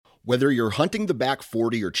Whether you're hunting the back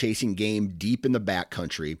 40 or chasing game deep in the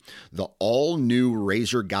backcountry, the all-new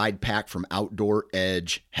Razor Guide Pack from Outdoor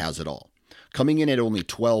Edge has it all. Coming in at only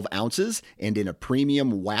 12 ounces and in a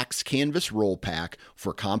premium wax canvas roll pack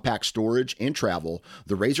for compact storage and travel,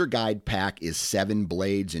 the Razor Guide Pack is 7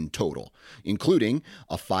 blades in total, including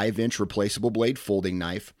a 5-inch replaceable blade folding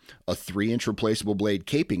knife, a 3-inch replaceable blade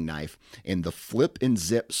caping knife, and the flip and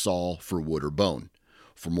zip saw for wood or bone.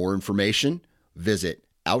 For more information, visit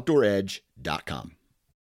OutdoorEdge.com.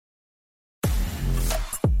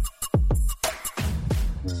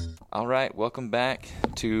 All right, welcome back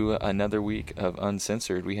to another week of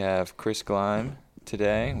Uncensored. We have Chris Gleim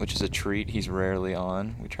today, which is a treat. He's rarely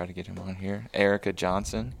on. We try to get him on here. Erica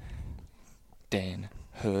Johnson, Dan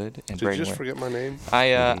Hood, and Did Braden you just forget my name?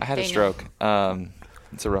 I had a stroke.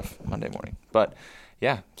 It's a rough Monday morning. But,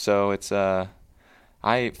 yeah, so it's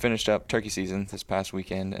I finished up turkey season this past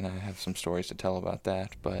weekend, and I have some stories to tell about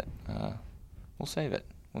that. But we'll save it.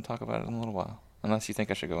 We'll talk about it in a little while, unless you think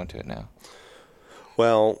I should go into it now.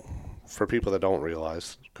 Well, for people that don't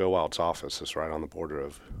realize, Go Out's office is right on the border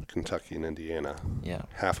of Kentucky and Indiana. Yeah.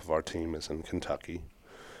 Half of our team is in Kentucky.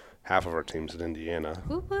 Half of our team's in Indiana.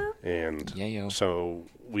 Woo-woo. And so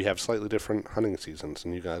we have slightly different hunting seasons,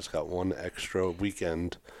 and you guys got one extra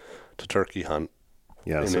weekend to turkey hunt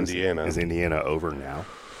in Indiana. Is Indiana over now?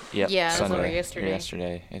 Yep. Yeah, it was over Sunday. yesterday.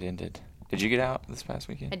 Yesterday it ended. Did you get out this past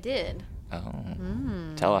weekend? I did. Oh.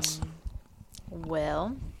 Tell us.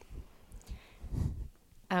 Well,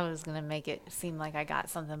 I was going to make it seem like I got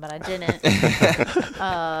something, but I didn't.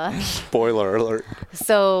 Spoiler alert.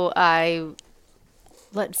 So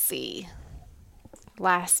let's see.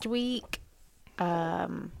 Last week, there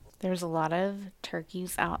was a lot of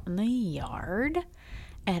turkeys out in the yard.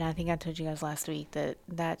 And I think I told you guys last week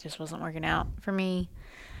that just wasn't working out for me.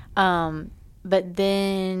 But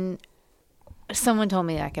then someone told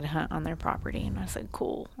me that I could hunt on their property. And I said,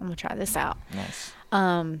 cool, I'm going to try this out. Nice.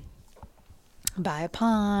 By a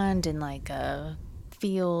pond and like a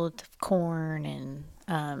field of corn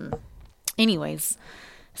and anyways,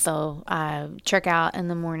 so I trek out in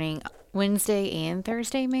the morning, Wednesday and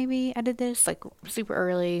Thursday maybe I did this like super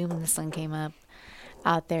early when the sun came up,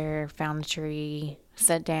 out there, found a tree,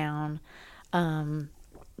 sat down,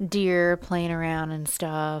 deer playing around and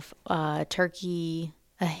stuff, turkey,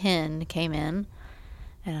 a hen came in,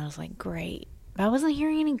 and I was like, great. But I wasn't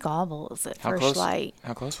hearing any gobbles at first light.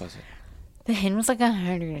 How close was it? The hen was like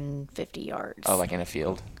 150 yards. Oh, like in a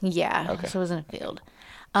field? Yeah. Okay. So it was in a field.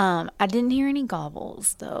 I didn't hear any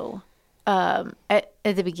gobbles, though, at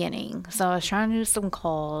the beginning. So I was trying to do some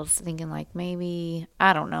calls, thinking like maybe,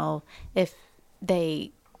 I don't know, if they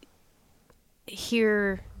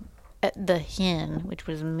hear the hen, which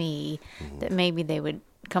was me, that maybe they would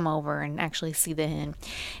come over and actually see the hen.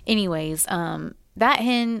 Anyways, that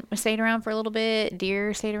hen stayed around for a little bit.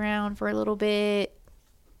 Deer stayed around for a little bit.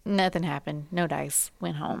 Nothing happened. No dice.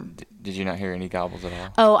 Went home. Did you not hear any gobbles at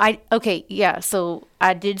all? Oh, okay, yeah. So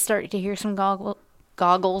I did start to hear some goggles.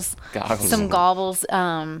 Some gobbles.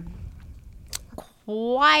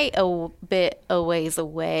 Quite a bit a ways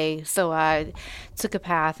away. So I took a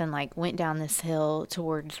path and like went down this hill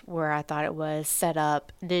towards where I thought it was, set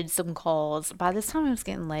up, did some calls. By this time it was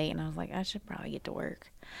getting late, and I was like, I should probably get to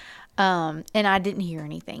work. And I didn't hear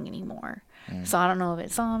anything anymore. So I don't know if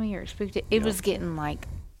it saw me or it spooked it. It was getting like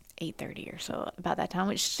 8:30 or so about that time,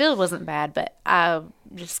 which still wasn't bad, but I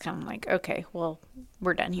just kind of like, okay, well,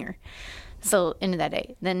 we're done here. So end of that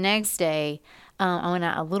day. The next day, I went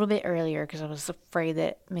out a little bit earlier because I was afraid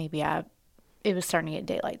that maybe it was starting to get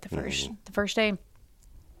daylight the first day.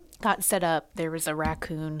 Got set up. There was a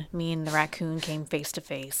raccoon. Me and the raccoon came face to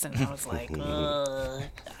face, and I was like,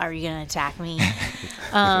 are you gonna attack me?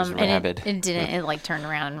 And it didn't. It like turned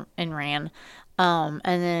around and ran. And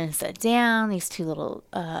then it sat down. These two little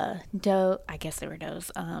doe, I guess they were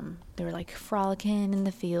does. They were like frolicking in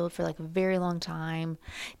the field for like a very long time.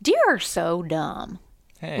 Deer are so dumb.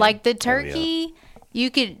 Hey. Like the turkey,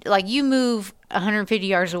 you could like you move 150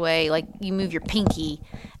 yards away, like you move your pinky,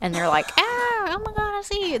 and they're like, oh my god, I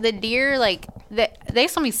see you. The deer, like they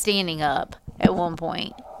saw me standing up at one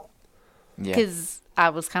point because I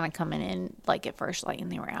was kind of coming in like at first light,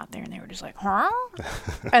 and they were out there, and they were just like, huh?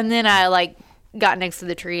 And then I like got next to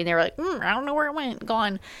the tree, and they were like, I don't know where it went,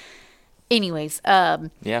 gone. Anyways,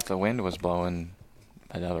 if the wind was blowing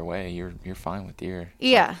another way, you're fine with deer.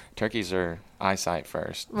 Yeah. Like, turkeys are eyesight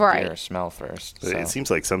first. Right. Deer are smell first. So. It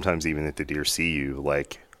seems like sometimes even if the deer see you,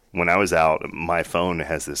 like when I was out, my phone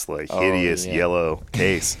has this like hideous yellow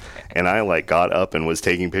case, and I like got up and was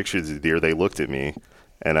taking pictures of the deer. They looked at me,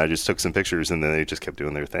 And I just took some pictures, and then they just kept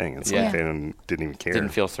doing their thing. It's like they didn't even care. Didn't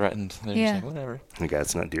feel threatened. They're just like, whatever. Okay,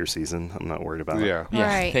 it's not deer season. I'm not worried about it. Yeah,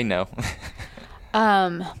 right. They know.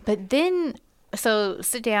 But then, so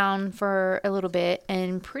sit down for a little bit,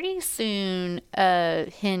 and pretty soon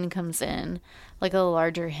a hen comes in, like a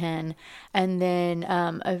larger hen, and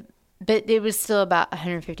then but it was still about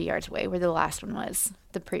 150 yards away where the last one was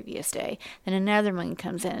the previous day. Then another one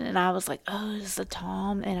comes in, and I was like, oh, this is a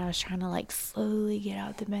tom. And I was trying to like slowly get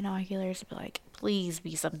out the binoculars and be like, please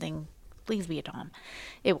be something. Please be a tom.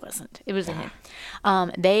 It wasn't. It was a hen.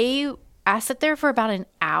 I sat there for about an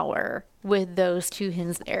hour with those two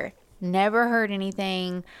hens there. Never heard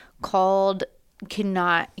anything. Called, could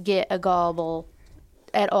not get a gobble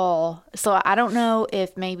at all. So I don't know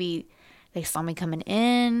if maybe they saw me coming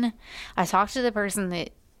in. I talked to the person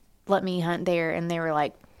that let me hunt there, and they were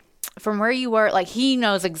like, from where you were, like, he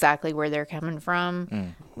knows exactly where they're coming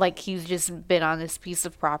from. Like, he's just been on this piece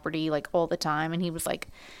of property, like, all the time. And he was like,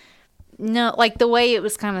 no, like, the way it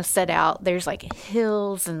was kind of set out, there's, like,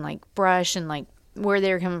 hills and, like, brush, and, like, where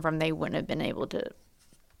they were coming from, they wouldn't have been able to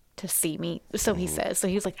see me. So he says. So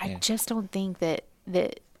he was like, I just don't think that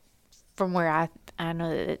from where I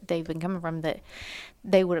know that they've been coming from, that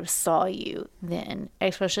they would have saw you then,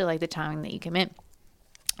 especially like the timing that you came in.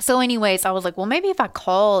 So anyways, I was like, well, maybe if I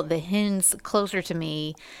call the hens closer to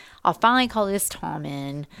me, I'll finally call this tom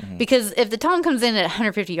in. Because if the tom comes in at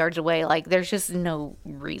 150 yards away, like, there's just no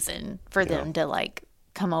reason for them to like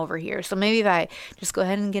come over here. So maybe if I just go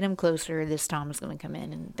ahead and get him closer, this tom is going to come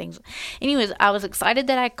in and things. Anyways, I was excited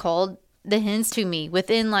that I called the hens to me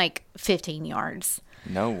within like 15 yards.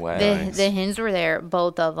 No way. The hens were there,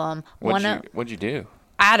 both of them. What'd you do?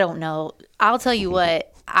 I don't know. I'll tell you what.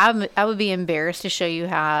 I would be embarrassed to show you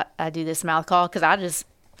how I do this mouth call, because I just.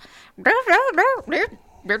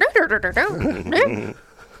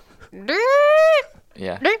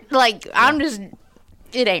 Yeah. Like, I'm just.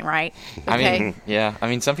 It ain't right. Okay? I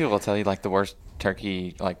mean, some people will tell you like the worst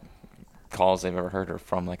turkey like calls they've ever heard are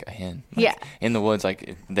from like a hen. Like, in the woods,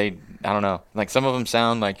 like I don't know. Like, some of them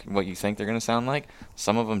sound like what you think they're gonna sound like.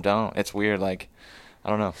 Some of them don't. It's weird. Like, I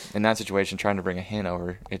don't know. In that situation, trying to bring a hen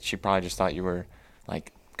over, she probably just thought you were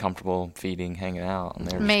like comfortable feeding, hanging out, and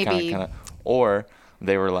they were just kind of, or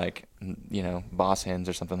they were like, boss hens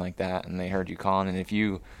or something like that, and they heard you calling, and if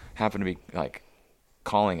you happen to be like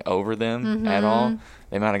calling over them at all,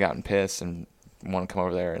 they might have gotten pissed and want to come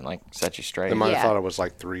over there and like set you straight. They might have thought it was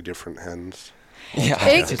like 3 different hens. Yeah,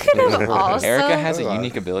 it could have also. Erica has a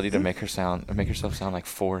unique ability to make herself sound like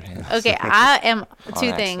 4 hens. Okay, I am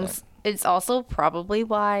two things. It's also probably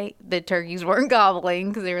why the turkeys weren't gobbling,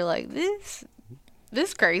 because they were like,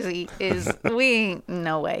 this crazy is we ain't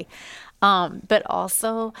no way. But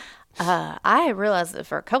also, I realized that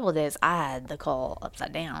for a couple of days I had the call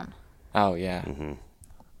upside down. Oh yeah.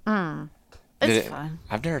 It's fun.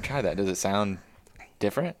 I've never tried that. Does it sound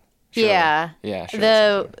different? Sure. Yeah.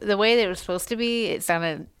 Sure. The way that it was supposed to be, it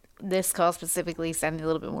sounded. This call specifically sounded a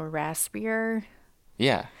little bit more raspier.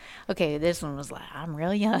 Yeah. Okay, this one was like, I'm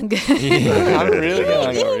real young. I'm real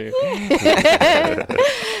young over here.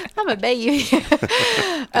 I'm a baby.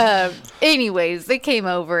 Anyways, they came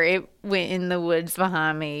over. It went in the woods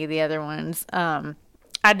behind me, the other ones.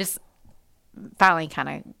 I just finally kind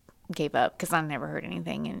of gave up because I never heard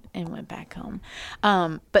anything and went back home.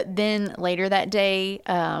 But then later that day,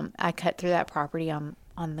 I cut through that property on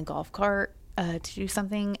the golf cart to do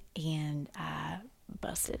something, and I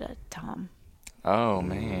busted a tom. Oh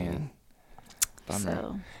man, bummer.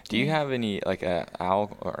 So, do you have any like a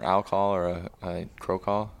owl call or a crow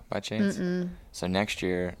call by chance? So next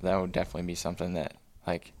year that would definitely be something that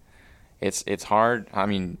like it's hard. I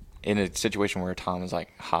mean, in a situation where a tom is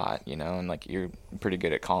like hot, and like you're pretty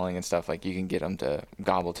good at calling and stuff, like you can get them to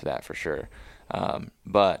gobble to that for sure.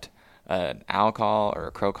 But an owl call or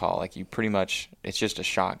a crow call, like you pretty much, it's just a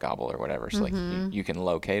shot gobble or whatever. So like you can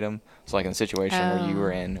locate them. So like in the situation where you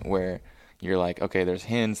were in, where you're like, okay, there's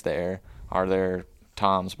hens there. Are there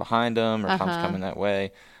toms behind them or toms coming that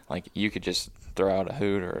way? Like you could just throw out a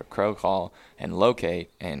hoot or a crow call and locate,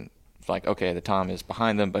 and like, okay, the tom is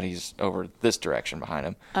behind them, but he's over this direction behind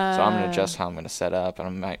him. So I'm going to adjust how I'm going to set up, and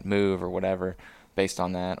I might move or whatever based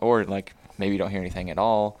on that. Or like maybe you don't hear anything at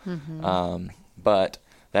all. But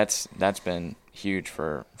that's been huge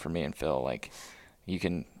for me and Phil. Like you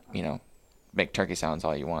can, make turkey sounds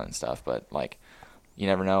all you want and stuff, but like you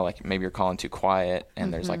never know, like maybe you're calling too quiet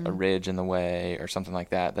and there's like a ridge in the way or something like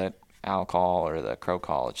that. That owl call or the crow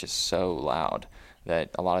call, it's just so loud that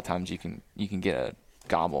a lot of times you can get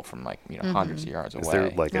gobble from like hundreds of yards away. Is there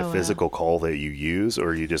like a physical call that you use,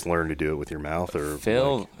 or you just learn to do it with your mouth? Or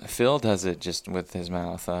Phil does it just with his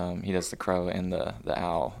mouth. He does the crow and the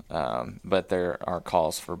owl, but there are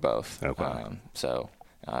calls for both. Okay. So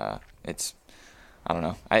it's, I don't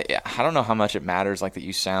know. I don't know how much it matters, like that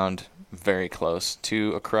you sound very close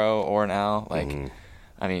to a crow or an owl. Like,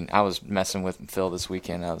 I mean, I was messing with Phil this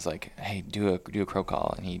weekend. I was like, "Hey, do a crow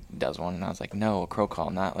call," and he does one, and I was like, "No, a crow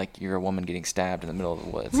call, not like you're a woman getting stabbed in the middle of the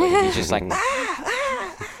woods." Like, he's just like,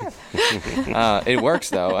 it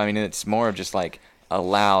works though. I mean, it's more of just like a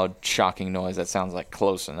loud, shocking noise that sounds like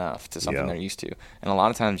close enough to something they're used to. And a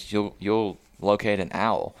lot of times you'll locate an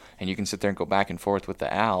owl, and you can sit there and go back and forth with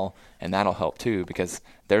the owl, and that'll help too, because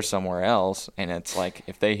they're somewhere else, and it's like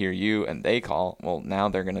if they hear you and they call, well, now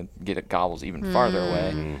they're going to get it gobbles even farther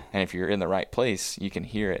away, and if you're in the right place, you can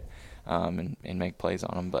hear it and make plays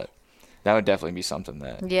on them. But that would definitely be something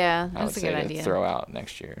that I would say to throw out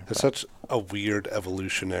next year. It's such a weird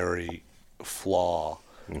evolutionary flaw,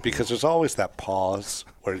 because there's always that pause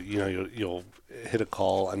where you'll hit a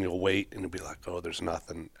call and you'll wait and you'll be like, oh, there's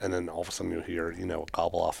nothing, and then all of a sudden you'll hear a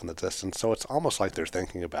gobble off in the distance. So it's almost like they're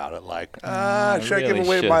thinking about it, like should I give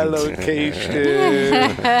away my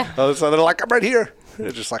location? All of a sudden they're like, I'm right here.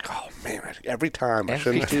 It's just like, oh man, every time I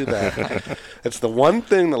shouldn't do that. It's the one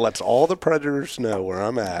thing that lets all the predators know where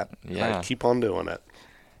I'm at. Yeah. I keep on doing it.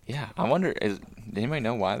 Yeah, I wonder, does anybody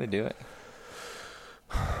know why they do it?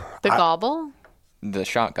 The gobble? The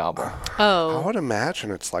shot gobble. I would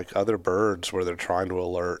imagine it's like other birds where they're trying to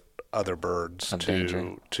alert other birds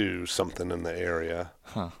to something in the area.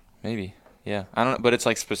 Huh, maybe. Yeah, I don't know, but it's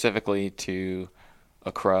like specifically to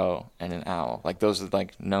a crow and an owl. Like those are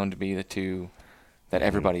like known to be the two that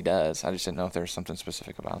everybody does. I just didn't know if there was something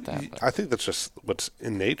specific about that. But. I think that's just what's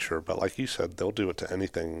in nature, but like you said, they'll do it to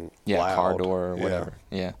anything loud. Car door or whatever.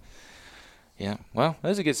 Yeah. Well, it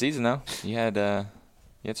was a good season though. You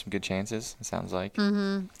had some good chances, it sounds like.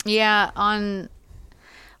 Yeah,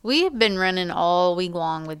 we have been running all week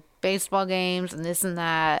long with baseball games and this and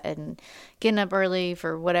that and getting up early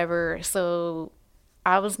for whatever. So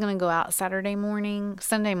I was going to go out Saturday morning.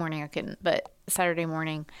 Sunday morning I couldn't, but Saturday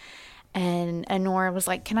morning. And Nora was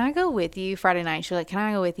like, can I go with you? Friday night, she was like, can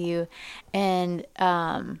I go with you? And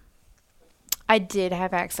I did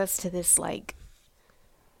have access to this like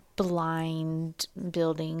blind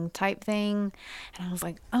building type thing, and I was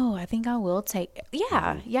like, oh, I think I will take you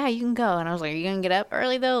can go. And I was like, are you gonna get up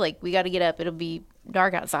early though? Like, we got to get up, it'll be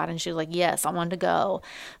dark outside. And she was like, yes, I wanted to go.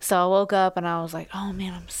 So I woke up and I was like, oh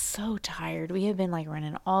man, I'm so tired. We have been like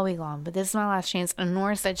running all week long, but this is my last chance. And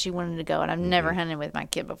Nora said she wanted to go, and I've never hunted with my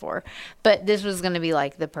kid before, but this was gonna be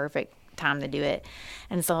like the perfect time to do it.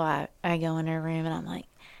 And so I go in her room and I'm like,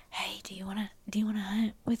 hey, do you want to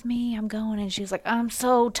hunt with me? I'm going. And she was like, I'm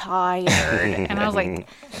so tired. And I was like,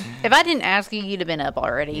 if I didn't ask you, you'd have been up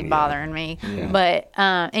already bothering me. Yeah. But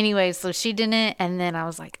anyway, so she didn't. And then I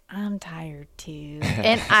was like, I'm tired too.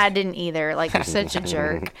 And I didn't either. Like, you're such a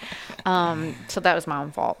jerk. So that was my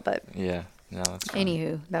own fault. But yeah, no, that's fine.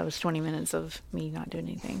 Anywho, that was 20 minutes of me not doing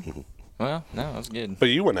anything. Well, no, it was good. But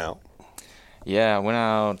you went out. Yeah, I went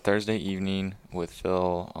out Thursday evening with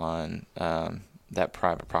Phil on that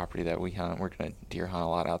private property that we hunt. We're going to deer hunt a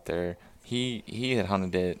lot out there. He had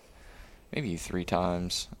hunted it maybe 3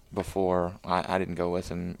 times before. I didn't go with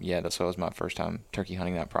him yet, so it was my first time turkey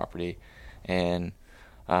hunting that property. And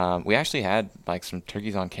we actually had like some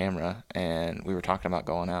turkeys on camera, and we were talking about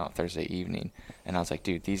going out Thursday evening. And I was like,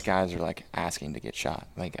 dude, these guys are like asking to get shot.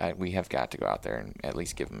 Like, we have got to go out there and at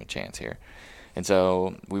least give them a chance here. And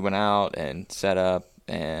so we went out and set up,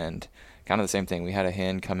 and kind of the same thing. We had a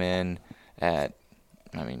hen come in at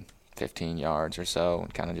 15 yards or so,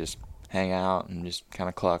 and kind of just hang out and just kind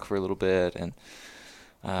of cluck for a little bit.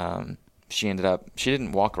 And she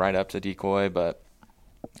didn't walk right up to the decoy, but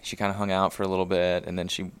she kind of hung out for a little bit, and then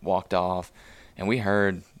she walked off. And we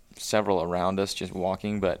heard several around us just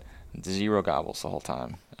walking, but 0 gobbles the whole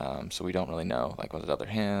time. So we don't really know, like, was it other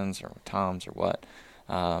hens or toms or what.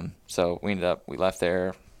 So we left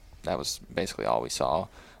there. That was basically all we saw.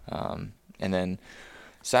 And then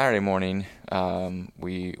Saturday morning,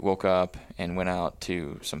 we woke up and went out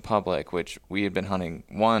to some public, which we had been hunting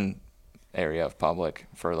one area of public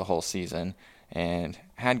for the whole season and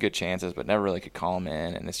had good chances, but never really could call them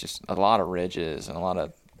in. And it's just a lot of ridges and a lot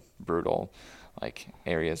of brutal like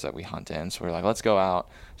areas that we hunt in. So we're like, let's go out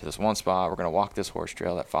to this one spot. We're going to walk this horse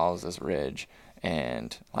trail that follows this ridge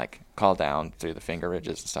and like call down through the finger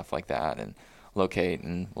ridges and stuff like that and locate,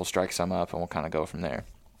 and we'll strike some up and we'll kind of go from there.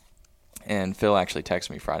 And Phil actually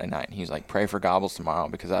texted me Friday night, and he was like, pray for gobbles tomorrow,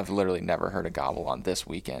 because I've literally never heard a gobble on this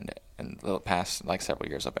weekend in the past, like, several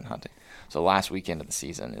years I've been hunting. So last weekend of the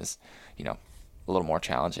season is, you know, a little more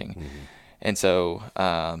challenging. Mm-hmm. And so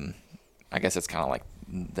I guess it's kind of like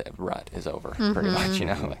the rut is over, pretty much, you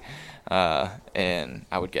know. And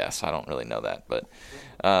I would guess. I don't really know that. But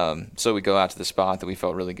so we go out to the spot that we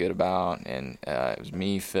felt really good about, and it was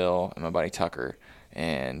me, Phil, and my buddy Tucker.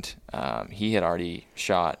 And he had already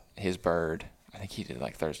shot his bird. I think he did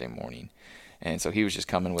like Thursday morning. And so he was just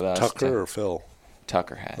coming with us. Tucker or Phil?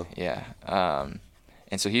 Tucker had, yeah.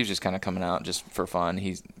 And so he was just kind of coming out just for fun.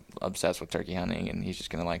 He's obsessed with turkey hunting, and he's just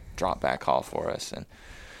going to like drop back call for us. And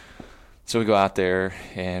so we go out there,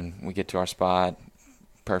 and we get to our spot,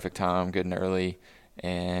 perfect time, good and early,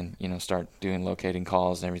 and, you know, start doing locating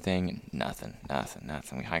calls and everything, and nothing.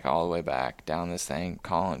 We hike all the way back down this thing,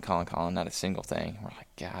 calling, not a single thing. We're like,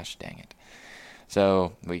 gosh, dang it.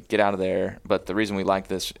 So we get out of there, but the reason we like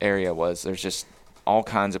this area was there's just all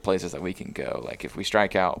kinds of places that we can go. Like, if we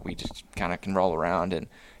strike out, we just kind of can roll around and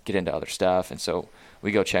get into other stuff. And so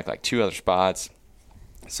we go check like 2 other spots.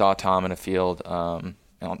 Saw Tom in a field on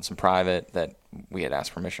some private that we had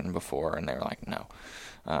asked permission before, and they were like, no.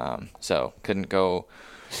 So couldn't go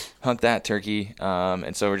hunt that turkey.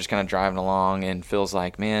 And so we're just kind of driving along, and Phil's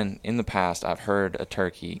like, man, in the past I've heard a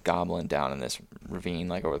turkey gobbling down in this ravine,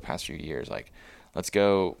 like over the past few years. Like, let's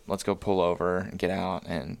go pull over and get out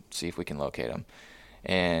and see if we can locate him.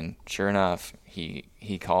 And sure enough, he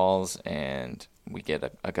calls, and we get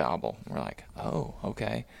a gobble. We're like, oh,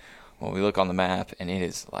 okay. Well, we look on the map, and it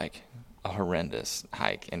is like a horrendous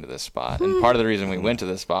hike into this spot. And part of the reason we went to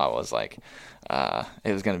this spot was like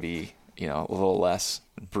it was going to be, you know, a little less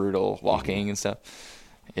brutal walking and stuff.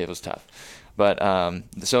 It was tough. But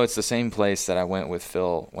so it's the same place that I went with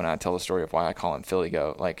Phil when I tell the story of why I call him Philly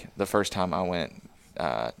Goat. Like, the first time I went,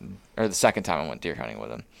 or the second time I went deer hunting with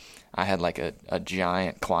him, I had like a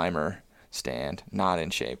giant climber stand, not in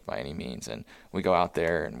shape by any means, and we go out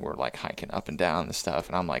there and we're like hiking up and down and stuff,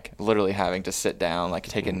 and I'm like literally having to sit down, like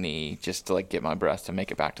take a knee just to like get my breath to make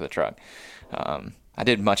it back to the truck. I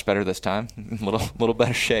did much better this time, little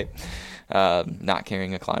better shape, not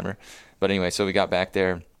carrying a climber. But anyway, so we got back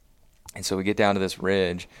there, and so we get down to this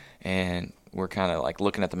ridge, and we're kind of like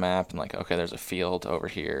looking at the map and like, okay, there's a field over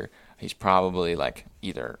here. He's probably like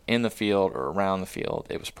either in the field or around the field.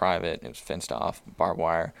 It was private, it was fenced off, barbed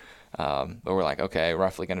wire. But we're like, okay,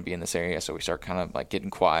 roughly going to be in this area. So we start kind of like getting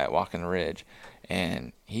quiet, walking the ridge,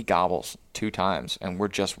 and he gobbles 2 times, and we're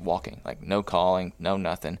just walking, like no calling, no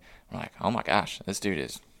nothing. We're like, oh my gosh, this dude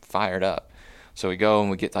is fired up. So we go and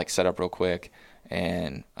we get like set up real quick,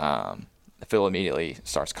 and Phil immediately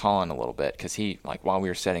starts calling a little bit, because he, like, while we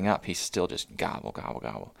were setting up, he's still just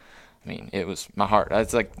gobble. I mean, it was my heart.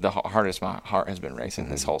 That's like the hardest my heart has been racing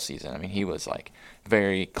this whole season. I mean, he was like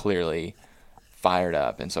very clearly fired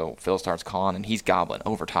up, and so Phil starts calling, and he's gobbling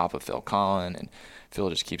over top of Phil calling, and Phil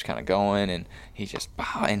just keeps kind of going, and he just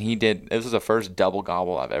and he did. This was the first double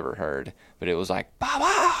gobble I've ever heard, but it was like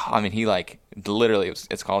I mean, he like literally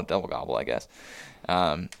it's called a double gobble, I guess,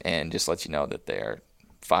 and just lets you know that they're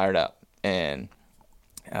fired up, and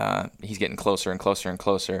he's getting closer and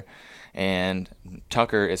closer. And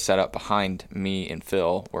Tucker is set up behind me and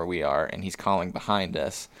Phil where we are, and he's calling behind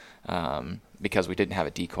us because we didn't have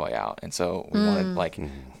a decoy out. And so we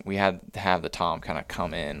wanted, we had to have the Tom kind of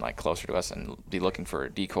come in like closer to us and be looking for a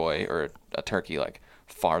decoy or a turkey like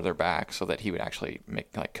farther back so that he would actually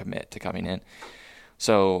commit to coming in.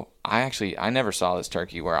 So I never saw this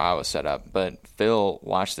turkey where I was set up, but Phil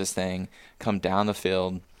watched this thing come down the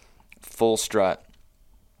field, full strut,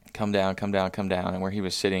 come down, and where he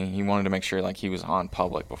was sitting, he wanted to make sure like he was on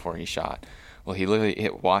public before he shot. Well, he literally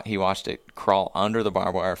he watched it crawl under the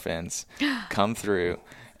barbed wire fence, come through,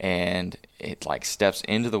 and it like steps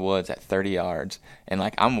into the woods at 30 yards. And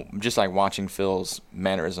like I'm just like watching Phil's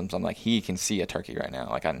mannerisms. I'm like, he can see a turkey right now.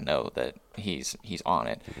 Like I know that he's on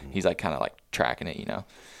it. He's like kind of like tracking it, you know.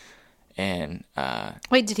 And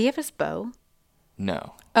wait, did he have his bow?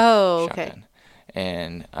 No. Oh, shotgun. Okay.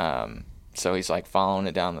 And so he's like following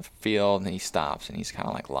it down the field, and he stops, and he's kind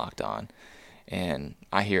of like locked on. And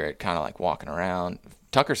I hear it kind of like walking around.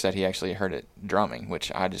 Tucker said he actually heard it drumming, which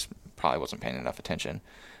I just probably wasn't paying enough attention.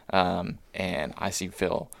 And I see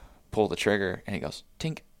Phil pull the trigger, and he goes,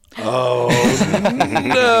 tink. Oh,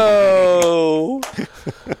 no.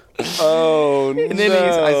 Oh, no. And then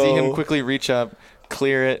I see him quickly reach up,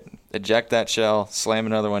 clear it, eject that shell, slam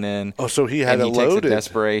another one in. Oh, so he had it loaded. loaded. Takes a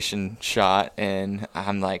desperation shot, and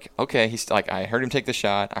I'm like, okay. He's like, I heard him take the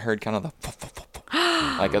shot. I heard kind of the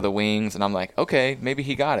like of the wings, and I'm like, okay, maybe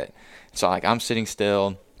he got it. So like I'm sitting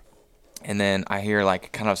still, And then I hear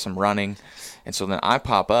like kind of some running, and so then I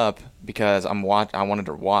pop up because I wanted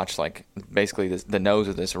to watch like basically the nose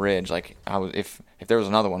of this ridge. Like if there was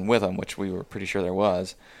another one with him, which we were pretty sure there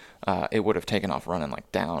was, it would have taken off running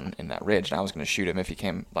like down in that ridge, and I was going to shoot him if he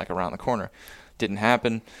came like around the corner. Didn't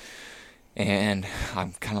happen, and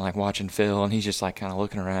I'm kind of like watching Phil, and he's just like kind of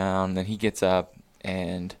looking around. And then he gets up,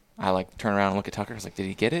 and I like turn around and look at Tucker. I was like, "Did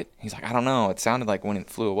he get it?" He's like, "I don't know. It sounded like when it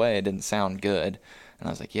flew away, it didn't sound good." And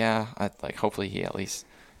I was like, yeah, hopefully he at least,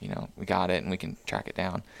 we got it and we can track it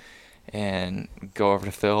down. And go over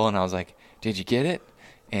to Phil, and I was like, did you get it?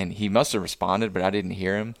 And he must have responded, but I didn't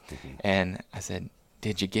hear him. And I said,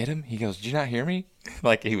 did you get him? He goes, did you not hear me?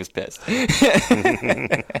 Like, he was pissed.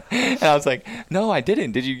 And I was like, no, I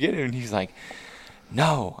didn't. Did you get him? And he's like,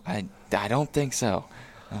 no, I don't think so.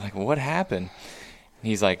 I'm like, well, what happened? And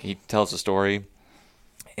he's like, he tells the story,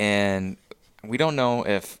 and we don't know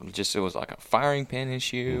if just it was like a firing pin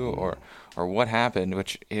issue or what happened.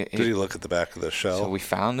 Did you look at the back of the shell? So we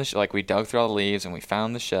found we dug through all the leaves and we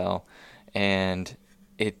found the shell, and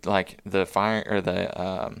it like the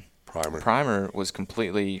primer was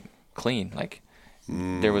completely clean. Like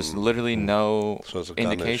there was literally no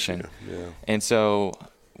indication. Yeah. And so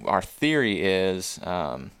our theory is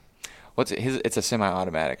it's a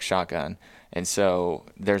semi-automatic shotgun, and so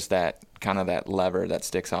there's that kind of that lever that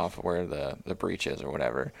sticks off where the breech is or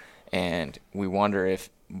whatever, and we wonder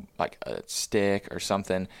if like a stick or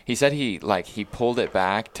something. He said he pulled it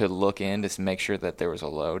back to look in to make sure that there was a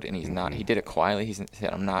load, and he did it quietly. He said,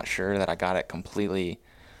 I'm not sure that I got it completely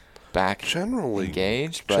back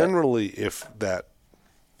engaged. But generally, if that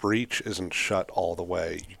breech isn't shut all the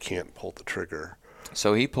way, you can't pull the trigger.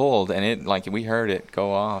 So he pulled, and it we heard it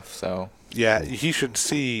go off. So yeah, he should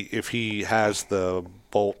see if he has the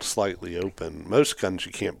bolt slightly open. Most guns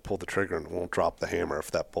you can't pull the trigger and it won't drop the hammer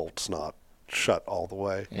if that bolt's not shut all the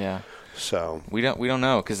way. Yeah. So we don't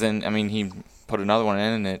know, because then he put another one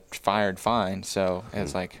in and it fired fine. So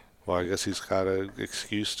it's like, well, I guess he's got an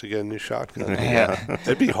excuse to get a new shotgun. Yeah.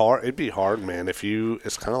 It'd be hard, man.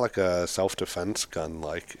 It's kind of like a self-defense gun.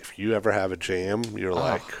 Like if you ever have a jam, you're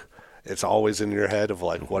like, it's always in your head of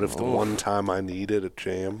like, what if the one time I need it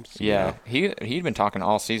jams? Yeah. He'd been talking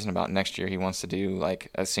all season about next year he wants to do like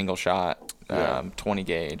a single shot 20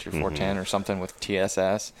 gauge or 410 or something with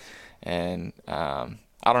TSS. And I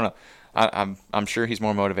don't know. I'm sure he's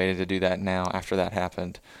more motivated to do that now after that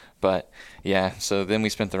happened. But yeah, so then we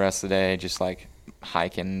spent the rest of the day just like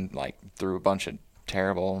hiking like through a bunch of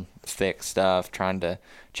terrible thick stuff, trying to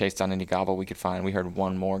chase down any gobble we could find. We heard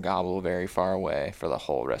one more gobble very far away for the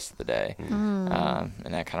whole rest of the day. And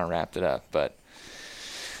that kind of wrapped it up. But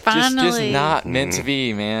just not meant to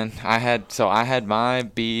be, man. I had my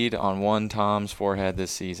bead on one Tom's forehead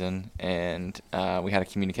this season, and we had a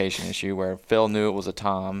communication issue where Phil knew it was a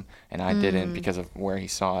Tom and I didn't because of where he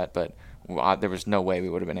saw it, but there was no way we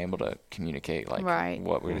would have been able to communicate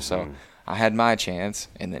what we were. So I had my chance,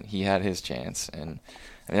 and then he had his chance, and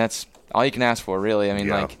that's all you can ask for, really. I mean,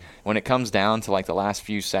 like when it comes down to like the last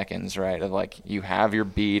few seconds, right, of like you have your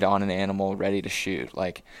bead on an animal ready to shoot,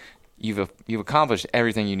 like you've accomplished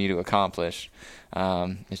everything you need to accomplish.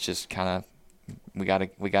 It's just kind of we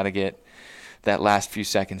gotta get that last few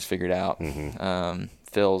seconds figured out.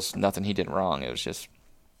 Phil's nothing he did wrong. It was just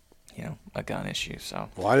a gun issue. So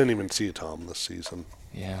I didn't even see a Tom this season.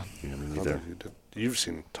 Yeah, me neither. You've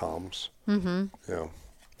seen Toms. Mm-hmm.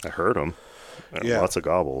 I heard them. Yeah, lots of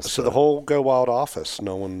gobbles. So the whole Go Wild office,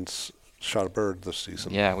 no one's shot a bird this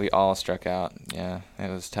season. Yeah, we all struck out. Yeah, it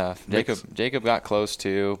was tough. Jacob got close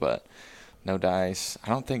too, but no dice. I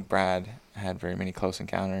don't think Brad had very many close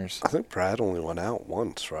encounters. I think Brad only went out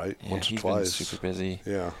once, right? Yeah, once or he's twice. Been super busy.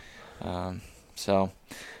 Yeah. So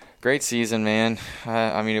great season, man.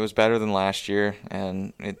 I mean, it was better than last year,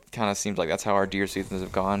 and it kind of seems like that's how our deer seasons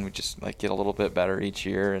have gone. We just like get a little bit better each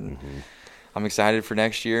year, and I'm excited for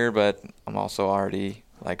next year, but I'm also already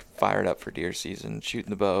like fired up for deer season, shooting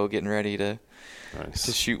the bow, getting ready to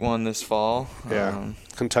shoot one this fall. Yeah,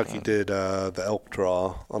 Kentucky did the elk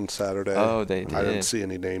draw on Saturday. Oh, they did. I didn't see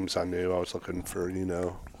any names I knew. I was looking for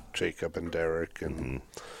Jacob and Derek and.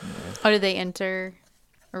 Oh, did they enter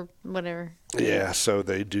or whatever? Yeah, so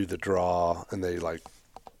they do the draw and they like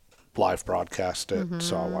live broadcast it.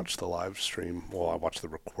 So I watched the live stream. Well, I watched the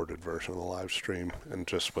recorded version of the live stream and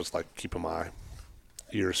just was like keeping my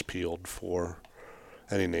ears peeled for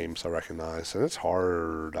any names I recognize. And it's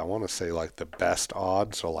hard. I want to say like the best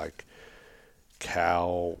odds are like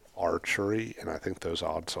cow archery, and I think those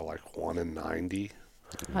odds are like 1 in 90.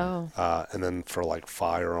 Oh. And then for like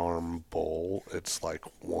firearm bull, it's like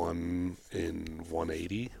 1 in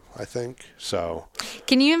 180, I think. So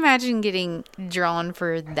Can you imagine getting drawn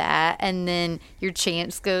for that and then your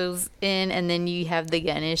chance goes in and then you have the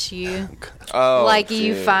gun issue? Oh, like dude.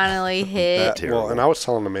 you finally hit. Well, and I was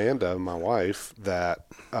telling Amanda, my wife, that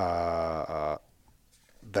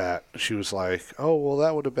that she was like, "Oh, well,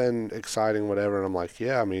 that would have been exciting, whatever." And I'm like,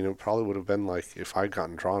 "Yeah, I mean, it probably would have been like if I'd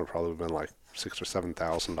gotten drawn, it probably would have been like $6,000 or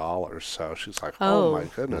 $7,000." So she's like, "Oh my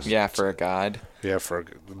goodness." Yeah, for a guide. Yeah, for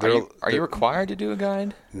Are you required to do a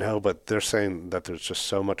guide? No, but they're saying that there's just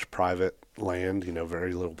so much private land,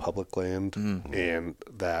 very little public land, and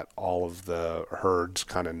that all of the herds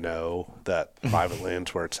kind of know that private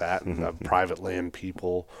land's where it's at, and the private land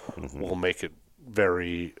people will make it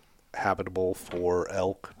very habitable for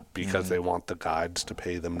elk because they want the guides to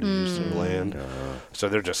pay them to use their land. So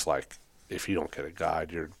they're just like, if you don't get a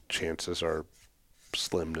guide, your chances are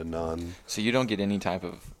slim to none. So you don't get any type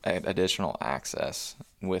of additional access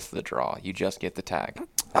with the draw. You just get the tag.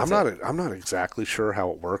 I'm not exactly sure how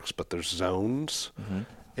it works, but there's zones,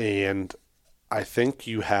 and I think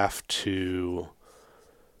you have to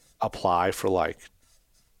apply for like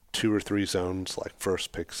 2 or 3 zones, like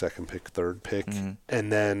first pick, second pick, third pick,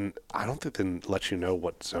 and then I don't think they let you know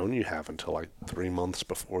what zone you have until like 3 months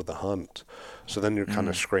before the hunt. So then you're kind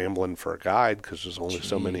of scrambling for a guide because there's only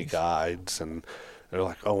so many guides, and they're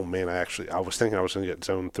like, "Oh man, I was thinking I was going to get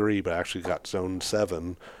zone 3, but I actually got zone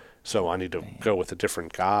 7, so I need to go with a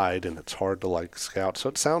different guide," and it's hard to like scout. So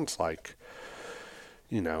it sounds like,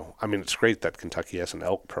 I mean, it's great that Kentucky has an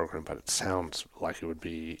elk program, but it sounds like it would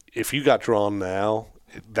be, if you got drawn now,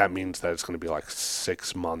 that means that it's going to be like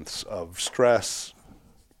 6 months of stress,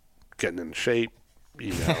 getting in shape,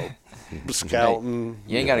 scouting.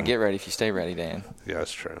 You ain't got to get ready if you stay ready, Dan. Yeah,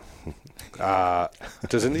 that's true.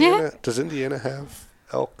 Does Indiana have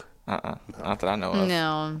elk? Not that I know of.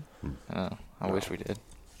 No. I wish we did.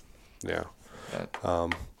 Yeah.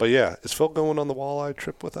 But But yeah, is Phil going on the walleye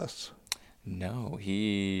trip with us? no,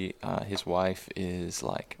 his wife is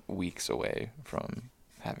like weeks away from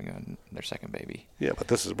having their second baby. Yeah, but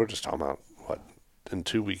we're just talking about, in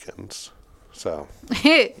 2 weekends. So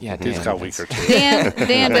Yeah, he's Dan, got a week or 2.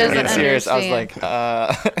 Dan doesn't I'm serious. understand. I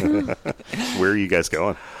was like, Where are you guys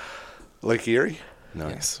going? Lake Erie?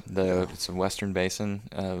 Nice. It's a western basin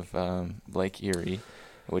of Lake Erie,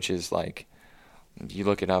 which is like, you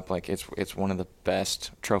look it up, like it's one of the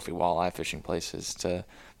best trophy walleye fishing places to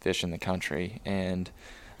fish in the country, and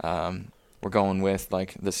we're going with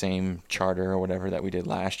like the same charter or whatever that we did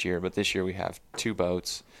last year, but this year we have 2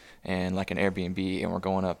 boats and like an Airbnb, and we're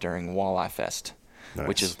going up during Walleye Fest,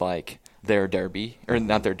 which is like their derby, or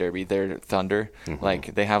not their derby, their thunder.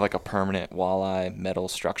 Like they have like a permanent walleye metal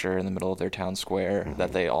structure in the middle of their town square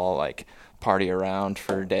that they all like party around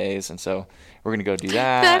for days, and so we're gonna go do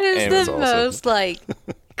that. That is and the most like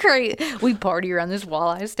crazy. We party around this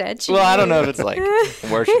walleye statue. Well, I don't know if it's like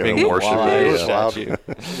worshiping the walleye statue.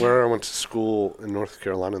 Where I went to school in North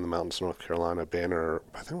Carolina, in the mountains of North Carolina, Banner,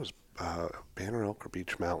 I think it was Banner Elk or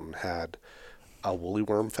Beach Mountain, had a woolly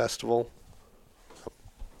worm festival.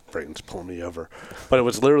 Brain's pulling me over, but it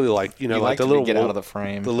was literally like like the little get out of the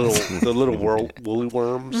frame. the little woolly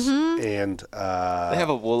worms, and They have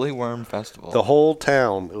a woolly worm festival. the whole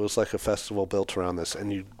town. It was like a festival built around this,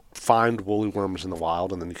 and you find woolly worms in the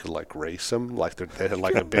wild, and then you could like race them. Like they had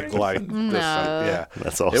like a big like yeah,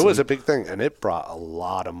 That's awesome. It was a big thing, and it brought a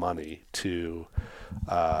lot of money to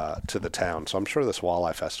the town. So I'm sure this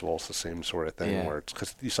walleye festival is the same sort of thing, where it's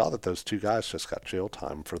because you saw that those 2 guys just got jail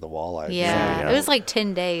time for the walleye. Yeah. It was like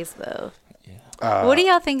 10 days though. Yeah. What do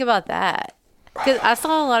y'all think about that? Because I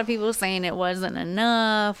saw a lot of people saying it wasn't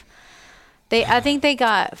enough. I think they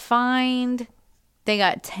got fined. They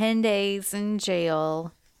got 10 days in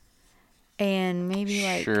jail. And maybe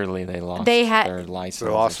like Surely they lost They had- their license.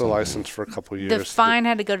 They lost their license for a couple of years. the fine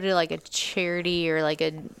had to go to like a charity or like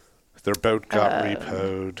a Their boat got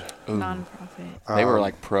repoed. nonprofit. They were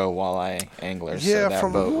like pro walleye anglers, yeah, so that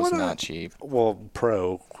from boat was what not cheap. Well,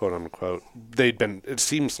 pro, quote unquote. It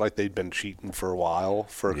seems like they'd been cheating for a while,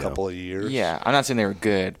 for a couple of years. Yeah, I'm not saying they were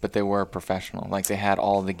good, but they were professional. Like they had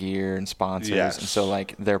all the gear and sponsors, Yes. and so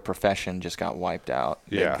like their profession just got wiped out.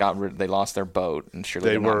 Yeah. They lost their boat, and surely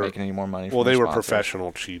they're not making any more money. Well, from they their were sponsors.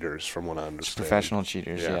 professional cheaters, from what I understand. Professional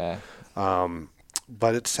cheaters, yeah.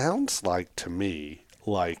 But it sounds like to me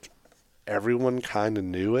like everyone kind of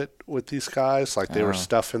knew it with these guys. Like they were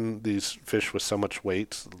stuffing these fish with so much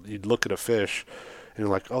weight. You'd look at a fish and you're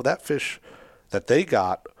like, oh, that fish that they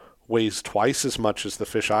got weighs twice as much as the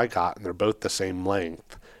fish I got, and they're both the same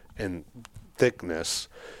length and thickness.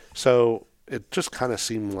 So it just kind of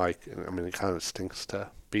seemed like, I mean, it kind of stinks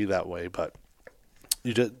to be that way, but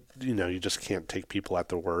you just can't take people at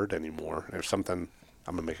their word anymore. If something,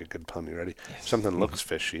 I'm gonna make a good pun. You ready? If something looks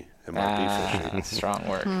fishy, it might be fishy. Strong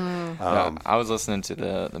work. No, I was listening to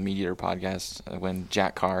the Meat Eater podcast when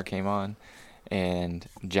Jack Carr came on, and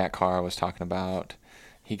Jack Carr was talking about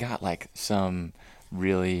he got like some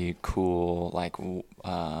really cool like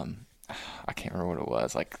I can't remember what it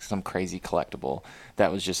was, like some crazy collectible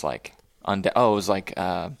that was just like it was like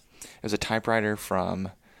it was a typewriter from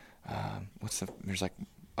there's like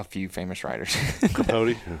a few famous writers.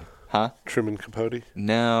 Capote? Huh? Truman Capote?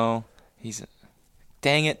 No,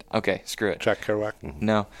 dang it. Okay, screw it. Jack Kerouac?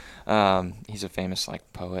 No, he's a famous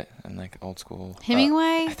like poet and like old school.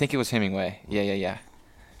 Hemingway? I think it was Hemingway. Yeah.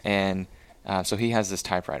 And so he has this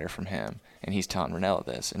typewriter from him, and he's telling Ranella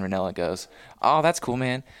this, and Ranella goes, "Oh, that's cool,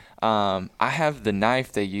 man. I have the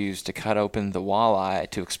knife they use to cut open the walleye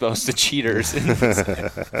to expose the cheaters." He's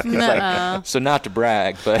like, so not to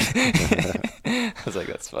brag, but I was like,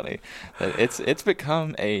 that's funny. It's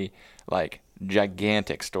become a like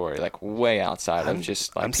gigantic story, like way outside of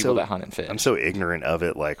just like people that hunt and fish. I'm so ignorant of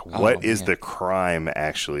it. Like, what is the crime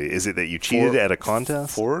actually? Is it that you cheated at a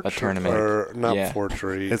contest? A tournament. Or not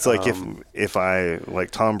forgery. It's like if I,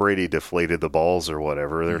 like Tom Brady deflated the balls or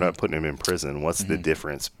whatever, they're not putting him in prison. What's the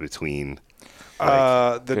difference between...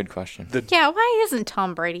 Good question. Why isn't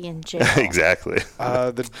Tom Brady in jail? Exactly.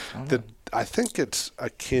 I think it's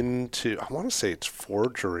akin to, I want to say it's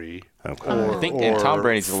forgery. Okay. I think or Tom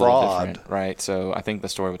Brady's fraud. a little different, right? So I think the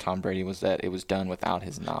story with Tom Brady was that it was done without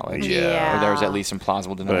his knowledge. Yeah. Or there was at least some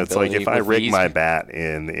plausible deniability. But it's like if I with rig these- my bat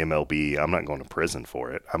in the MLB, I'm not going to prison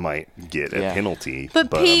for it. I might get a penalty. But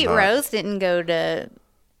Pete I'm not. Rose didn't go to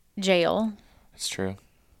jail. It's true.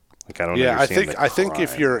 Like, I don't Yeah, understand I think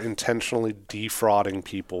if crime. you're intentionally defrauding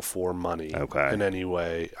people for money Okay. in any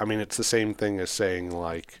way, I mean, it's the same thing as saying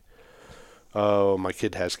like, "Oh, my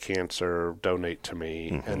kid has cancer, donate to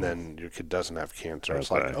me," and then your kid doesn't have cancer.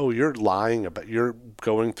 It's like, Okay. "Oh, you're lying about, you're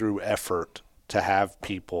going through effort to have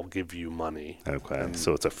people give you money." Okay,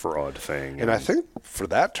 so it's a fraud thing. And I think for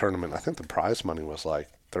that tournament, I think the prize money was like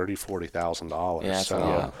 $40,000. Yeah, that's a so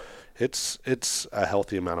lot. it's a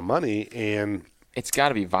healthy amount of money, and It's got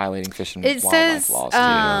to be violating fish and It wildlife says laws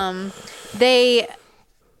too.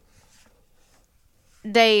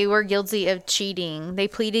 they were guilty of cheating. They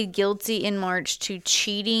pleaded guilty in March to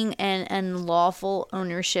cheating and unlawful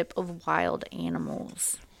ownership of wild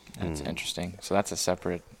animals. That's interesting. So that's a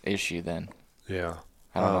separate issue then. yeah.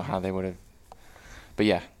 I don't know how they would have. But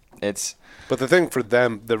yeah, it's. But the thing for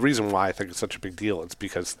them, the reason why I think it's such a big deal, it's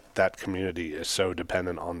because that community is so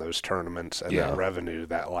dependent on those tournaments and that revenue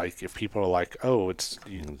that, like, if people are like, "Oh, it's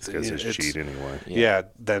because it's cheat anyway. Yeah,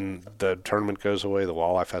 then the tournament goes away, the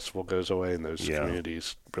Walleye Festival goes away, and those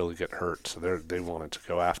communities really get hurt. So they wanted to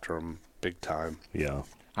go after them big time. Yeah.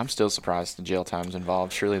 I'm still surprised the jail time's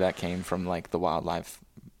involved. Surely that came from like the wildlife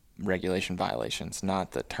regulation violations,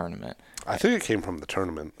 not the tournament. I think it came from the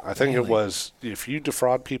tournament. I think it was, if you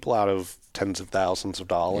defraud people out of tens of thousands of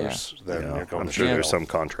dollars, then you're going I'm to sure jail. there's some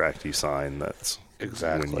contract you sign that's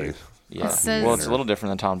Exactly. when you, Yeah. says- Well, it's a little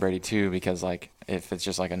different than Tom Brady too, because like if it's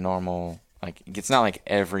just like a normal, like it's not like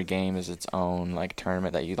every game is its own like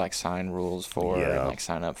tournament that you like sign rules for and like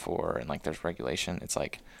sign up for, and like there's regulation. It's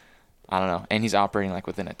like, I don't know. And he's operating like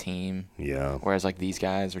within a team. Yeah. Whereas like these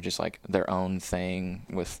guys are just like their own thing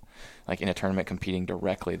with like in a tournament competing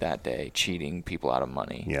directly that day, cheating people out of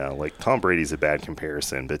money. Yeah, like Tom Brady's a bad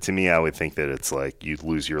comparison, but to me, I would think that it's like you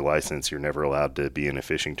lose your license, you're never allowed to be in a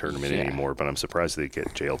fishing tournament anymore. But I'm surprised they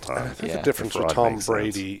get jail time. I think Yeah. the difference The with fraud Tom makes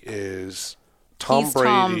Brady is He's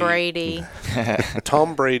Tom Brady.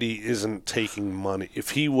 Tom Brady isn't taking money.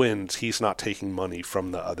 If he wins, he's not taking money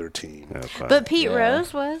from the other team. Okay. But Pete Yeah.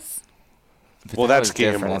 Rose was. But Well, that that's was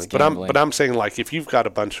different. gambling. That's But I'm saying, like, if you've got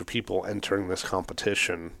a bunch of people entering this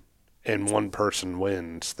competition and one person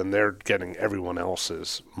wins, then they're getting everyone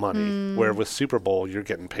else's money. Where with Super Bowl, you're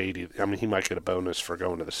getting paid. I mean, he might get a bonus for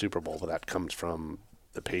going to the Super Bowl, but that comes from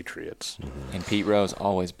the Patriots. And Pete Rose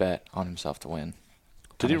always bet on himself to win.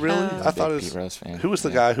 Did he really? I'm a I thought big it was. Pete Rose fan. Who was the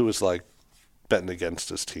Yeah. guy who was like betting against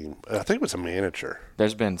his team? I think it was a manager.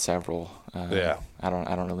 There's been several. Yeah. I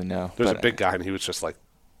don't really know. There's but, a big guy, and he was just like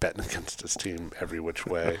betting against his team every which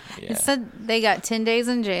way. Yeah. It said they got 10 days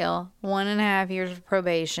in jail, 1.5 years of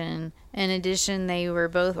probation. In addition, they were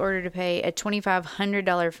both ordered to pay a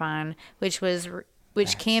 $2,500 fine,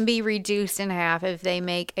 which can be reduced in half if they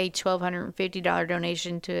make a $1,250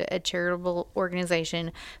 donation to a charitable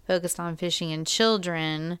organization focused on fishing and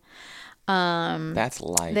children. That's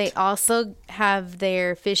light. They also have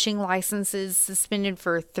their fishing licenses suspended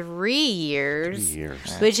for 3 years, 3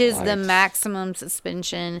 years. which is the light. maximum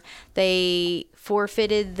suspension. They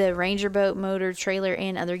forfeited the Ranger boat, motor, trailer,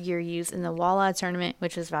 and other gear used in the Walleye tournament,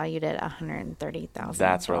 which was valued at $130,000.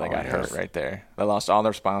 That's where they got hurt right there. They lost all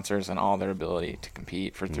their sponsors and all their ability to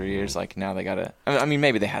compete for 3 years. Like, now they got to – I mean,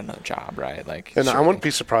 maybe they had another job, right? Like, And I surely. wouldn't be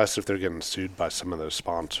surprised if they're getting sued by some of those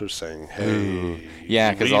sponsors saying, hey.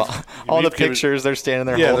 Yeah, because all the we've given- pictures, they're standing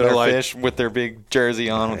there Yeah, holding they're their like- fish with their big jersey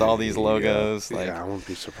on with all these logos. Like, Yeah, I wouldn't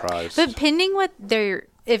be surprised. But pending what their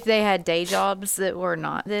if they had day jobs that were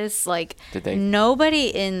not this, like Did they- nobody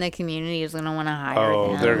in the community is gonna want to hire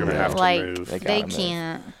Oh, them. they're gonna have to like, move. They They gotta move.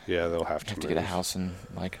 can't. Yeah, they'll have to have to move. get a house in,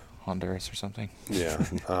 like, Honduras or something. Yeah.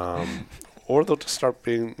 Or they'll just start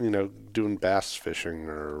doing bass fishing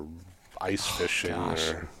or ice fishing gosh.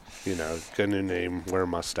 or, get a new name, wear a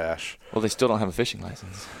mustache. Well, they still don't have a fishing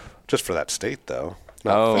license. Just for that state, though.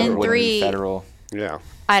 Oh, And it wouldn't be 3 federal. Yeah.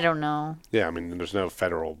 I don't know. Yeah, I mean, there's no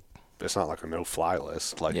federal, it's not like a no-fly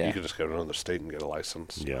list. Like, Yeah. you could just go to another state and get a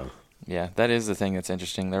license. Yeah. Yeah, that is the thing that's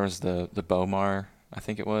interesting. There was the Bomar, I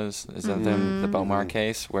think it was. Is that the Bomar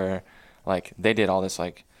case where, like, they did all this,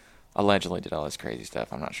 like, allegedly did all this crazy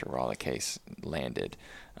stuff. I'm not sure where all the case landed.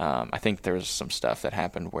 I think there was some stuff that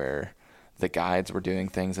happened where the guides were doing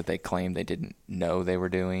things that they claimed they didn't know they were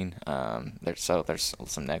doing. There's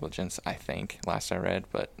some negligence, I think, last I read,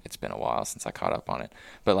 but it's been a while since I caught up on it.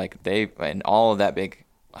 But, like, and all of that big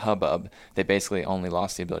hubbub, they basically only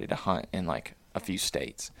lost the ability to hunt in, like, a few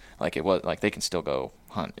states. Like, it was like they can still go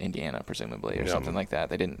hunt Indiana presumably or something like that.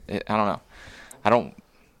 They didn't. I don't know. I don't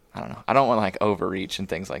know. I don't want to, like, overreach and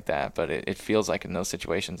things like that, but it feels like in those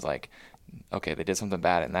situations, like, okay, they did something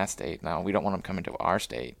bad in that state. Now we don't want them coming to our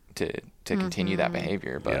state to continue that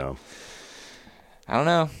behavior. But Yeah. I don't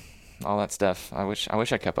know. All that stuff. I wish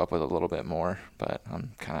I kept up with it a little bit more, but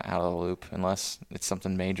I'm kind of out of the loop unless it's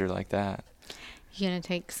something major like that. You gonna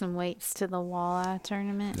take some weights to the Walleye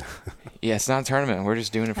tournament? Yeah, it's not a tournament. We're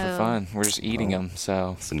just doing it for Oh. fun. We're just eating them.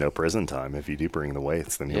 So So no prison time. If you do bring the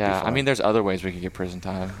weights, then you'll be yeah, fine. I mean, there's other ways we could get prison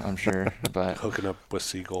time, I'm sure, but Hooking up with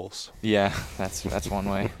seagulls. yeah, that's one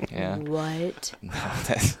way. Yeah. What? No,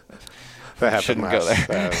 that's, That happened Shouldn't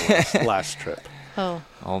go last trip. Oh,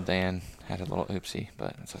 old Dan had a little oopsie,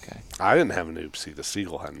 but it's okay. I didn't have an oopsie. The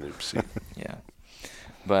seagull had an oopsie. Yeah.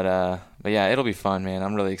 But yeah, it'll be fun, man.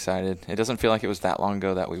 I'm really excited. It doesn't feel like it was that long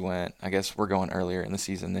ago that we went. I guess we're going earlier in the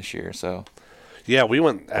season this year, so Yeah, we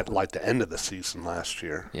went at like the end of the season last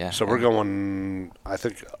year. Yeah. So we're going, I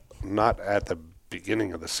think, not at the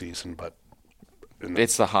beginning of the season, but in the,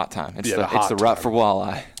 it's the hot time. It's Yeah, the the hot rut time. for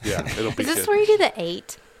walleye. yeah, it'll be is this good. where you do the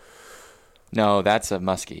 8? No, that's a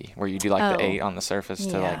muskie where you do like the Oh. 8 on the surface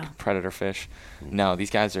to Yeah. like predator fish. No, these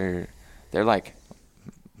guys they're like,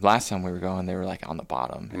 last time we were going, they were like on the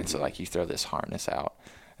bottom. And so like you throw this harness out.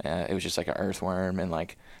 It was just like an earthworm and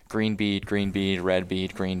like green bead, red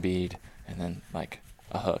bead, green bead, and then like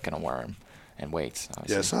a hook and a worm and weights.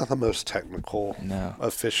 Obviously. Yeah, it's not the most technical No.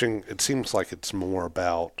 of fishing. It seems like it's more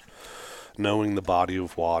about knowing the body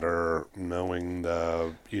of water, knowing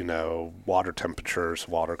the, water temperatures,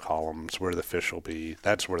 water columns, where the fish will be.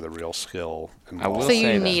 That's where the real skill will involves. So say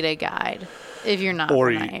you that. need a guide if you're not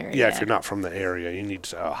Or from that area. yeah, if you're not from the area, you need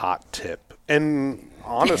a hot tip. And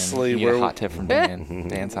honestly, You need a hot tip from Dan.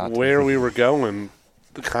 Dan's hot tip. where we were going,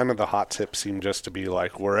 the hot tip seemed just to be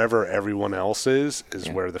like wherever everyone else is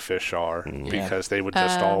Yeah. where the fish are, Yeah. because they would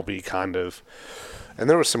just all be kind of. And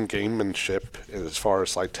there was some gamemanship as far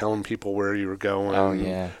as like telling people where you were going. Oh,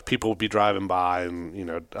 yeah. People would be driving by and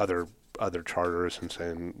other charters and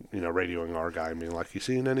saying, radioing our guy and being like, "You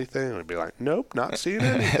seeing anything?" And I'd be like, "Nope, not seeing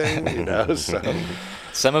anything." So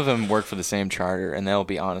Some of them work for the same charter, and they'll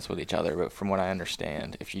be honest with each other. But from what I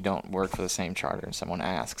understand, if you don't work for the same charter and someone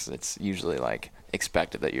asks, it's usually like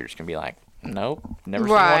expected that you're just gonna be like, "Nope, never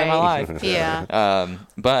seen one in my life." Yeah.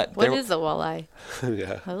 But What there, is a walleye?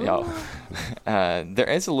 yeah. Oh. there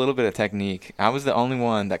is a little bit of technique. I was the only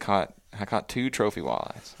one that caught 2 trophy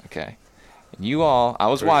walleyes. Okay. And you all, I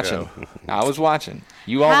was There you watching. I was watching.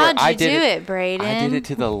 You all. How'd I you did do it, Braden? I did it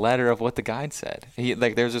to the letter of what the guide said.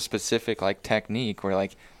 There's a specific like technique where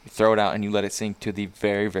like you throw it out and you let it sink to the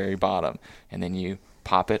very, very bottom, and then you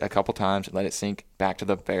pop it a couple times and let it sink back to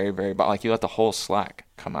the very, very bottom. Like you let the whole slack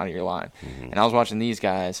come out of your line. And I was watching these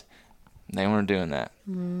guys. And they weren't doing that.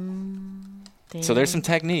 So there's some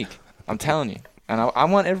technique. I'm telling you. And I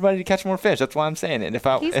want everybody to catch more fish. That's why I'm saying it. He's if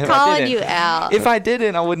I calling didn't, you out. If I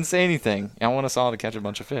didn't, I wouldn't say anything. I want us all to catch a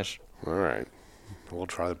bunch of fish. All right. We'll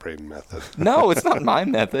try the Braden method. No, it's not my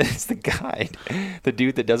method. It's the guide. The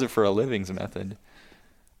dude that does it for a living's method.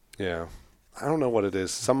 Yeah. I don't know what it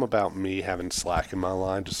is. Something about me having slack in my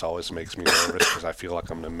line just always makes me nervous because I feel like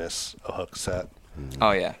I'm going to miss a hook set.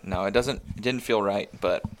 Oh yeah, no, it didn't feel right,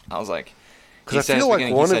 but I was like, he I said, feel like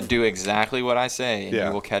he said, do exactly what I say, and Yeah.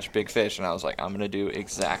 you will catch big fish. And I was like, I'm gonna do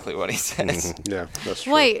exactly what he says. Yeah, that's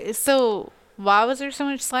true. Wait, so why was there so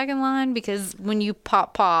much slack in line? Because when you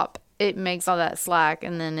pop, it makes all that slack,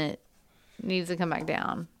 and then it needs to come back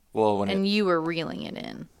down. Well, when you were reeling it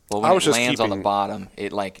in. when I was it just lands on the keeping- bottom,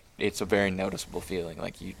 it's a very noticeable feeling,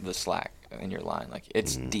 like the slack in your line, like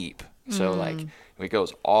it's deep. So like it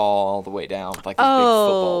goes all the way down, with, like these big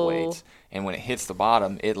football weights, and when it hits the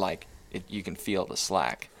bottom, you can feel the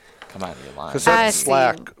slack come out of your line. Because I that see.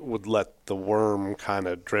 slack would let the worm kind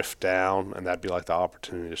of drift down, and that'd be like the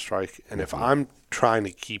opportunity to strike. And if I'm trying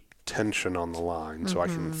to keep tension on the line so I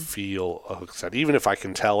can feel a hook set, even if I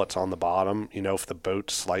can tell it's on the bottom, if the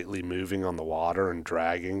boat's slightly moving on the water and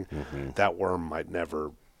dragging, that worm might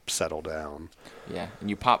never settle down. Yeah, and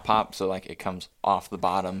you pop, so like it comes off the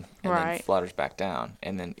bottom and then Right. flutters back down,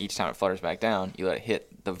 and then each time it flutters back down, you let it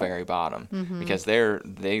hit the very bottom because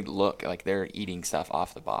they look like they're eating stuff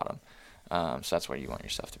off the bottom. So that's where you want your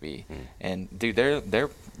stuff to be. And dude, they're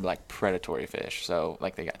like predatory fish, so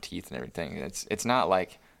like they got teeth and everything. It's not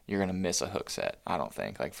like you're gonna miss a hook set. I don't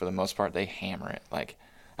think. Like for the most part, they hammer it. Like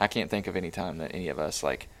I can't think of any time that any of us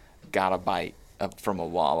like got a bite from a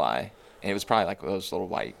walleye. And it was probably like those little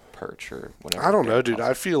white perch or whatever. I don't know, they're dude.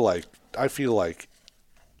 called. I feel like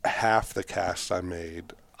half the cast I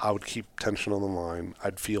made, I would keep tension on the line.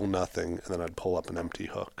 I'd feel nothing, and then I'd pull up an empty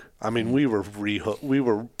hook. I mean, we were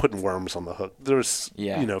putting worms on the hook. There's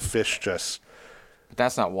fish just. But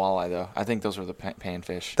that's not walleye though. I think those were the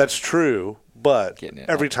panfish. That's true, but Getting it,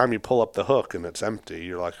 every like- time you pull up the hook and it's empty,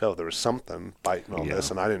 you're like, oh, there was something biting on this,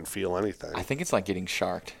 and I didn't feel anything. I think it's like getting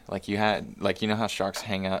sharked. Like you know how sharks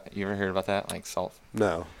hang out. You ever heard about that? Like salt.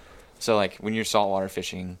 No. So like when you're saltwater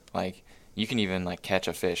fishing, like you can even like catch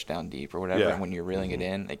a fish down deep or whatever. Yeah. And when you're reeling it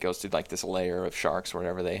in, it goes through like this layer of sharks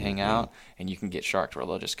wherever they hang out, and you can get sharked where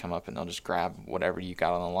they'll just come up and they'll just grab whatever you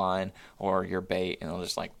got on the line or your bait, and they'll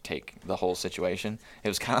just like take the whole situation. It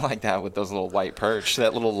was kind of like that with those little white perch,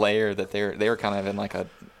 that little layer that they were kind of in like a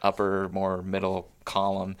upper, more middle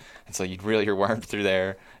column, and so you'd reel your worm through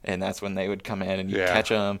there, and that's when they would come in and you'd catch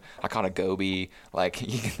them. I caught a goby. Like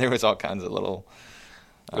there was all kinds of little.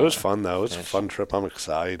 It was fun, though. It was a fish. fun trip. I'm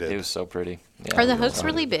excited. It was so pretty. Yeah, Are the it was hooks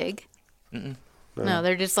really big? Mm-mm. No,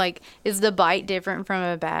 they're just like. Is the bite different from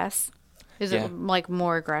a bass? Is Yeah. it like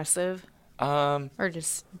more aggressive or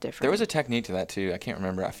just different? there was a technique to that too. I can't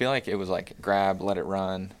remember. I feel like it was like grab, let it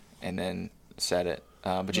run, and then set it.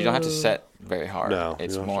 But you don't have to set very hard. No,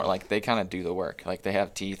 It's you don't more have to. like they kind of do the work. Like they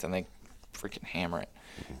have teeth and they freaking hammer it.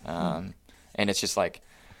 And it's just like,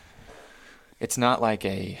 it's not like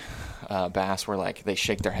a bass where like they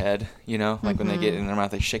shake their head, like when they get in their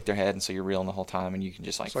mouth, they shake their head, and so you're reeling the whole time, and you can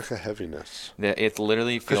just like, It's like a heaviness. it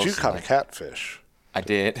literally feels. Because you caught like, a catfish. I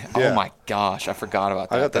did. Yeah. Oh my gosh, I forgot about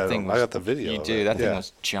that. I got that- thing I got the video You of do. it. That thing Yeah.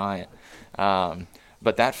 was giant.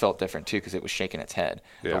 But that felt different too because it was shaking its head.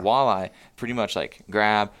 Yeah. The walleye pretty much like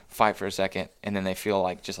grab, fight for a second, and then they feel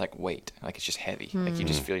like just like weight, like it's just heavy. Like you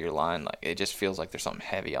just feel your line, like it just feels like there's something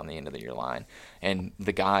heavy on the end of your line. And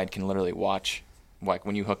the guide can literally watch, like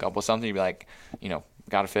when you hook up with something, you'd be like,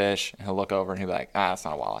 got a fish, and he'll look over and he'll be like, that's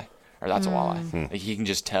not a walleye. Or that's a walleye. Like, he can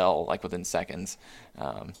just tell like within seconds.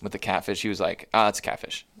 With the catfish, he was like, it's a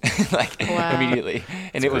catfish. Like Wow. immediately.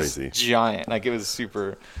 And it was crazy. giant. Like it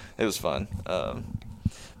was fun.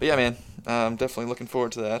 But yeah, man, I'm definitely looking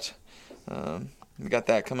forward to that. We got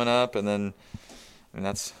that coming up, and then I'm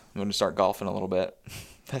going to start golfing a little bit.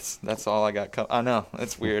 That's all I got. I know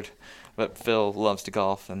it's weird, but Phil loves to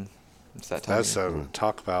golf, and it's that time. That's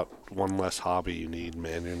talk about one less hobby you need,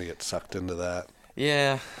 man. You're gonna get sucked into that.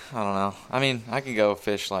 Yeah, I don't know. I mean, I can go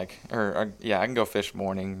fish I can go fish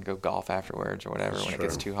morning, go golf afterwards or whatever when it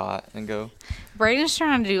gets too hot, and go. Braden's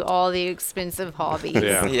trying to do all the expensive hobbies.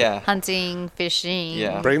 Yeah. Yeah. Hunting, fishing,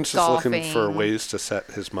 Yeah. Braden's just looking golfing. for ways to set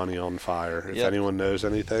his money on fire. If Yep. anyone knows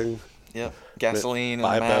anything, Yep. Gasoline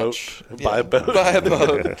buy and a a match. boat. Buy a boat. Buy a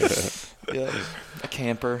boat. Yeah. A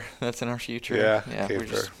camper. That's in our future. Yeah, Yeah.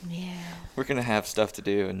 Yeah. We're gonna have stuff to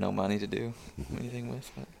do and no money to do anything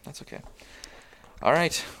with, but that's okay. All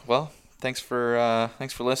right. Well, thanks for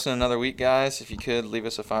listening another week, guys. If you could leave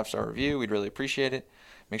us a 5-star review, we'd really appreciate it.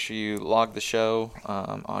 Make sure you log the show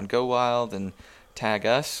on Go Wild and tag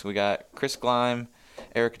us. We got Chris Gleim,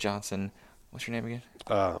 Eric Johnson. What's your name again?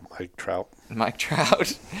 Mike Trout. Mike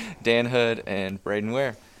Trout, Dan Hood, and Braden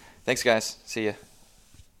Ware. Thanks, guys. See ya.